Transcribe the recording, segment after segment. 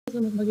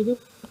selamat pagi juga.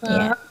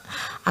 Ya.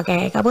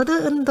 Oke, Kak Putu,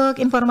 untuk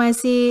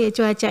informasi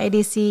cuaca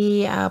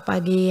edisi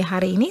pagi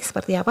hari ini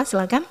seperti apa?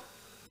 Silakan.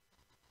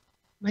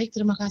 Baik,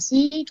 terima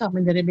kasih. Kami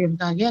dari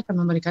Bmkg akan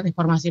memberikan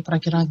informasi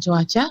perakiraan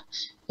cuaca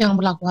yang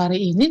berlaku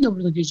hari ini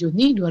 27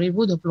 Juni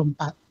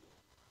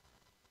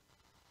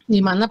 2024. Di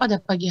mana pada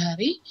pagi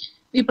hari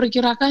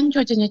diperkirakan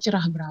cuacanya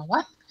cerah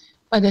berawan,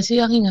 pada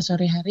siang hingga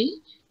sore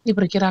hari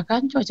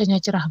diperkirakan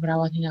cuacanya cerah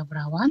berawan hingga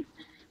berawan,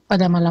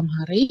 pada malam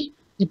hari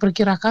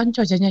diperkirakan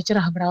cuacanya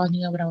cerah berawan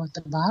hingga berawan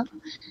tebal,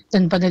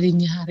 dan pada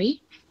dini hari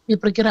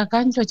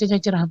diperkirakan cuacanya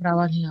cerah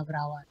berawan hingga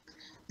berawan.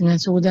 Dengan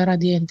suhu udara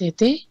di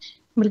NTT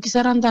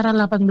berkisar antara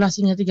 18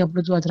 hingga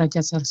 32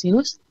 derajat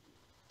Celcius,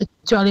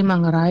 kecuali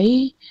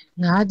Manggarai,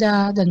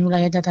 Ngada, dan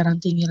wilayah dataran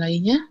tinggi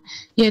lainnya,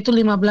 yaitu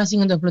 15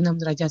 hingga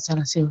 26 derajat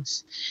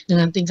Celcius,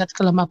 dengan tingkat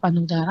kelembapan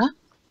udara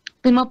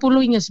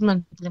 50 hingga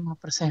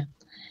 95%,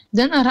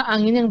 dan arah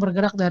angin yang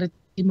bergerak dari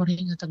timur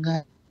hingga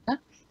tenggara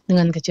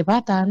dengan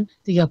kecepatan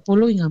 30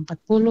 hingga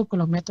 40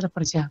 km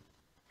per jam.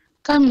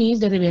 Kami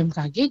dari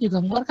BMKG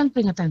juga mengeluarkan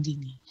peringatan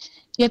dini,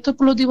 yaitu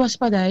perlu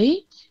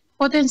diwaspadai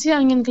potensi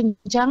angin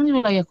kencang di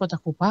wilayah Kota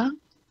Kupang,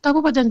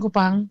 Kabupaten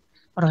Kupang,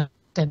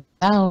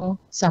 Rotendao,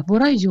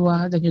 Saburai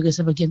Jua, dan juga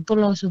sebagian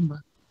Pulau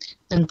Sumba.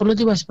 Dan perlu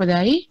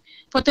diwaspadai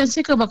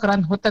potensi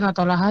kebakaran hutan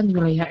atau lahan di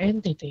wilayah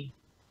NTT.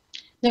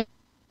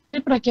 Dari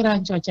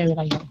perakiraan cuaca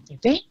wilayah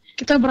NTT,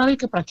 kita beralih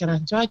ke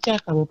perakiraan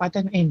cuaca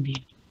Kabupaten ND.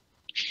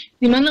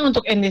 Di mana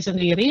untuk ND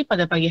sendiri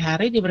pada pagi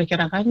hari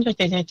diperkirakan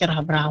cuacanya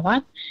cerah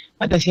berawan,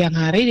 pada siang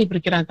hari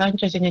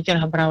diperkirakan cuacanya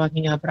cerah berawan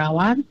hingga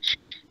berawan,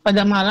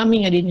 pada malam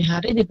hingga dini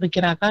hari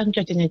diperkirakan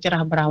cuacanya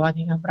cerah berawan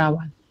hingga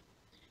berawan.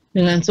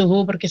 Dengan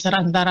suhu berkisar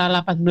antara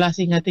 18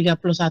 hingga 31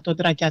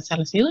 derajat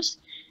Celcius,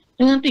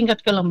 dengan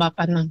tingkat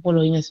kelembapan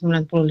 60 hingga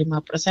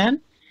 95%,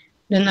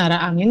 dan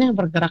arah angin yang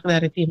bergerak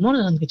dari timur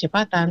dengan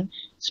kecepatan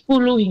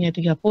 10 hingga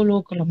 30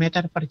 km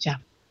per jam.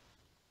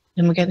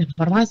 Demikian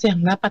informasi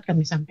yang dapat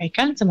kami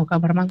sampaikan, semoga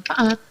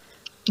bermanfaat.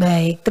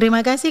 Baik,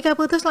 terima kasih Kak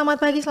Putu,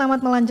 selamat pagi, selamat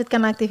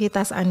melanjutkan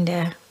aktivitas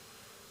Anda.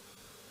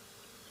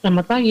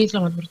 Selamat pagi,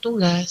 selamat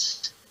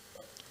bertugas.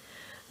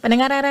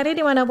 Pendengar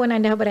RRI dimanapun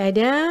Anda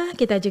berada,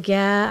 kita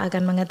juga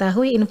akan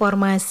mengetahui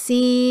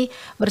informasi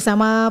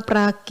bersama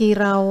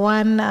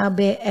Prakirawan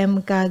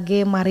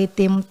Bmkg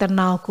Maritim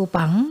Ternau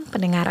Kupang,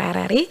 pendengar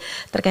RRI,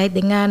 terkait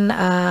dengan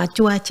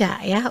cuaca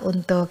ya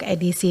untuk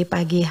edisi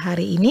pagi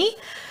hari ini.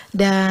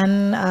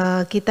 Dan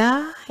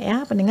kita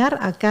ya pendengar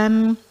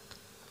akan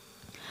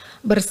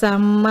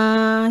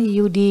bersama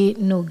Yudi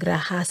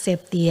Nugraha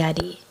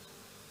Septiadi.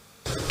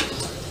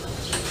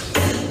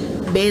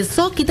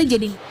 Besok kita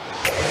jadi